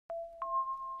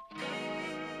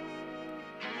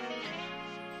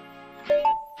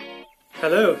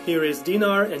Hello, here is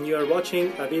Dinar and you are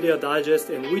watching a video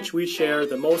digest in which we share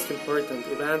the most important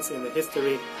events in the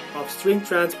history of string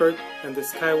transport and the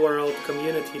Sky World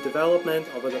community development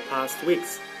over the past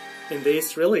weeks. In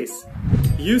this release,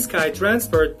 uSky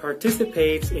Transport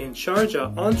participates in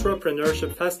Sharjah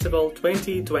Entrepreneurship Festival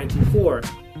 2024.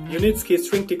 uSky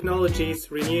String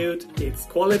Technologies renewed its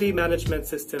Quality Management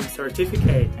System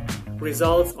certificate.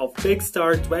 Results of Big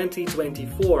Start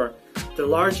 2024, the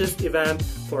largest event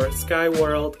for Sky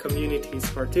World community's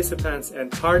participants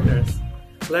and partners.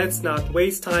 Let's not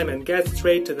waste time and get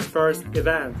straight to the first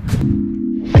event.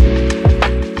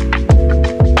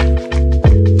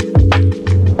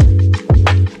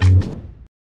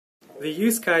 The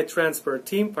uSky Transport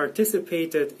team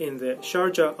participated in the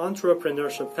Sharjah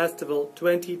Entrepreneurship Festival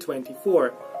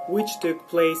 2024, which took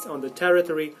place on the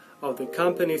territory of the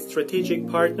company's strategic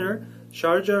partner,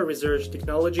 Sharjah Research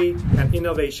Technology and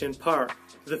Innovation Park.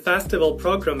 The festival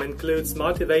program includes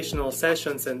motivational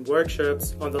sessions and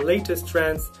workshops on the latest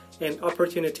trends and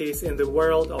opportunities in the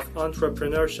world of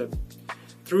entrepreneurship.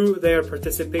 Through their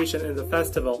participation in the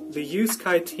festival, the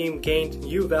uSky team gained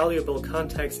new valuable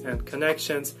contacts and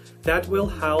connections that will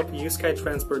help uSky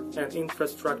Transport and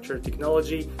Infrastructure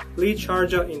Technology lead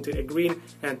Sharjah into a green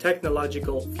and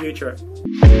technological future.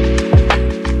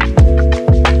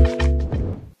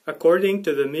 According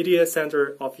to the Media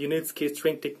Center of uSky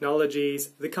String Technologies,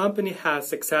 the company has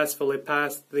successfully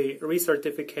passed the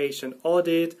recertification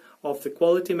audit of the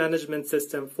Quality Management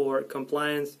System for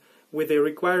compliance with the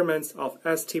requirements of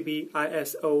STB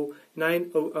ISO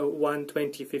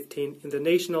 9001-2015 in the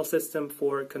National System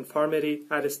for Conformity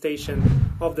Attestation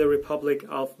of the Republic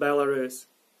of Belarus.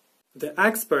 The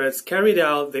experts carried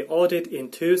out the audit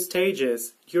in 2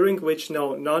 stages, during which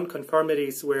no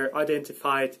non-conformities were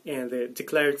identified and the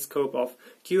declared scope of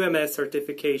QMS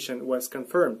certification was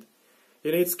confirmed.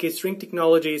 uSky String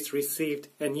Technologies received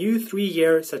a new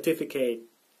 3-year certificate.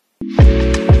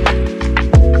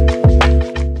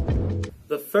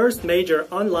 The first major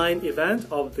online event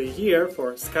of the year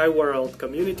for Sky World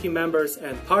community members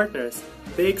and partners,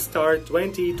 Big Start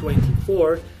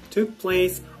 2024, took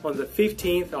place on the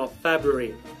 15th of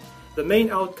February. The main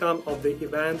outcome of the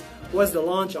event was the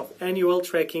launch of annual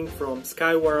trekking from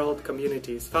Sky World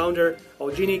Community's founder,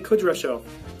 Evgeny Kudrashov,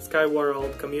 Sky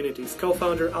World Community's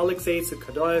co-founder, Alexei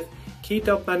Sukhadoev, key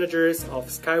top managers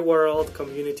of Sky World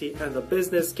Community, and the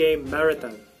business game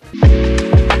Marathon.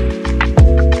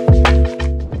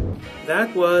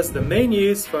 That was the main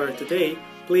news for today.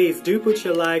 Please do put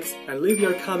your likes and leave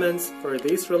your comments for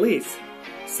this release.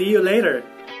 See you later!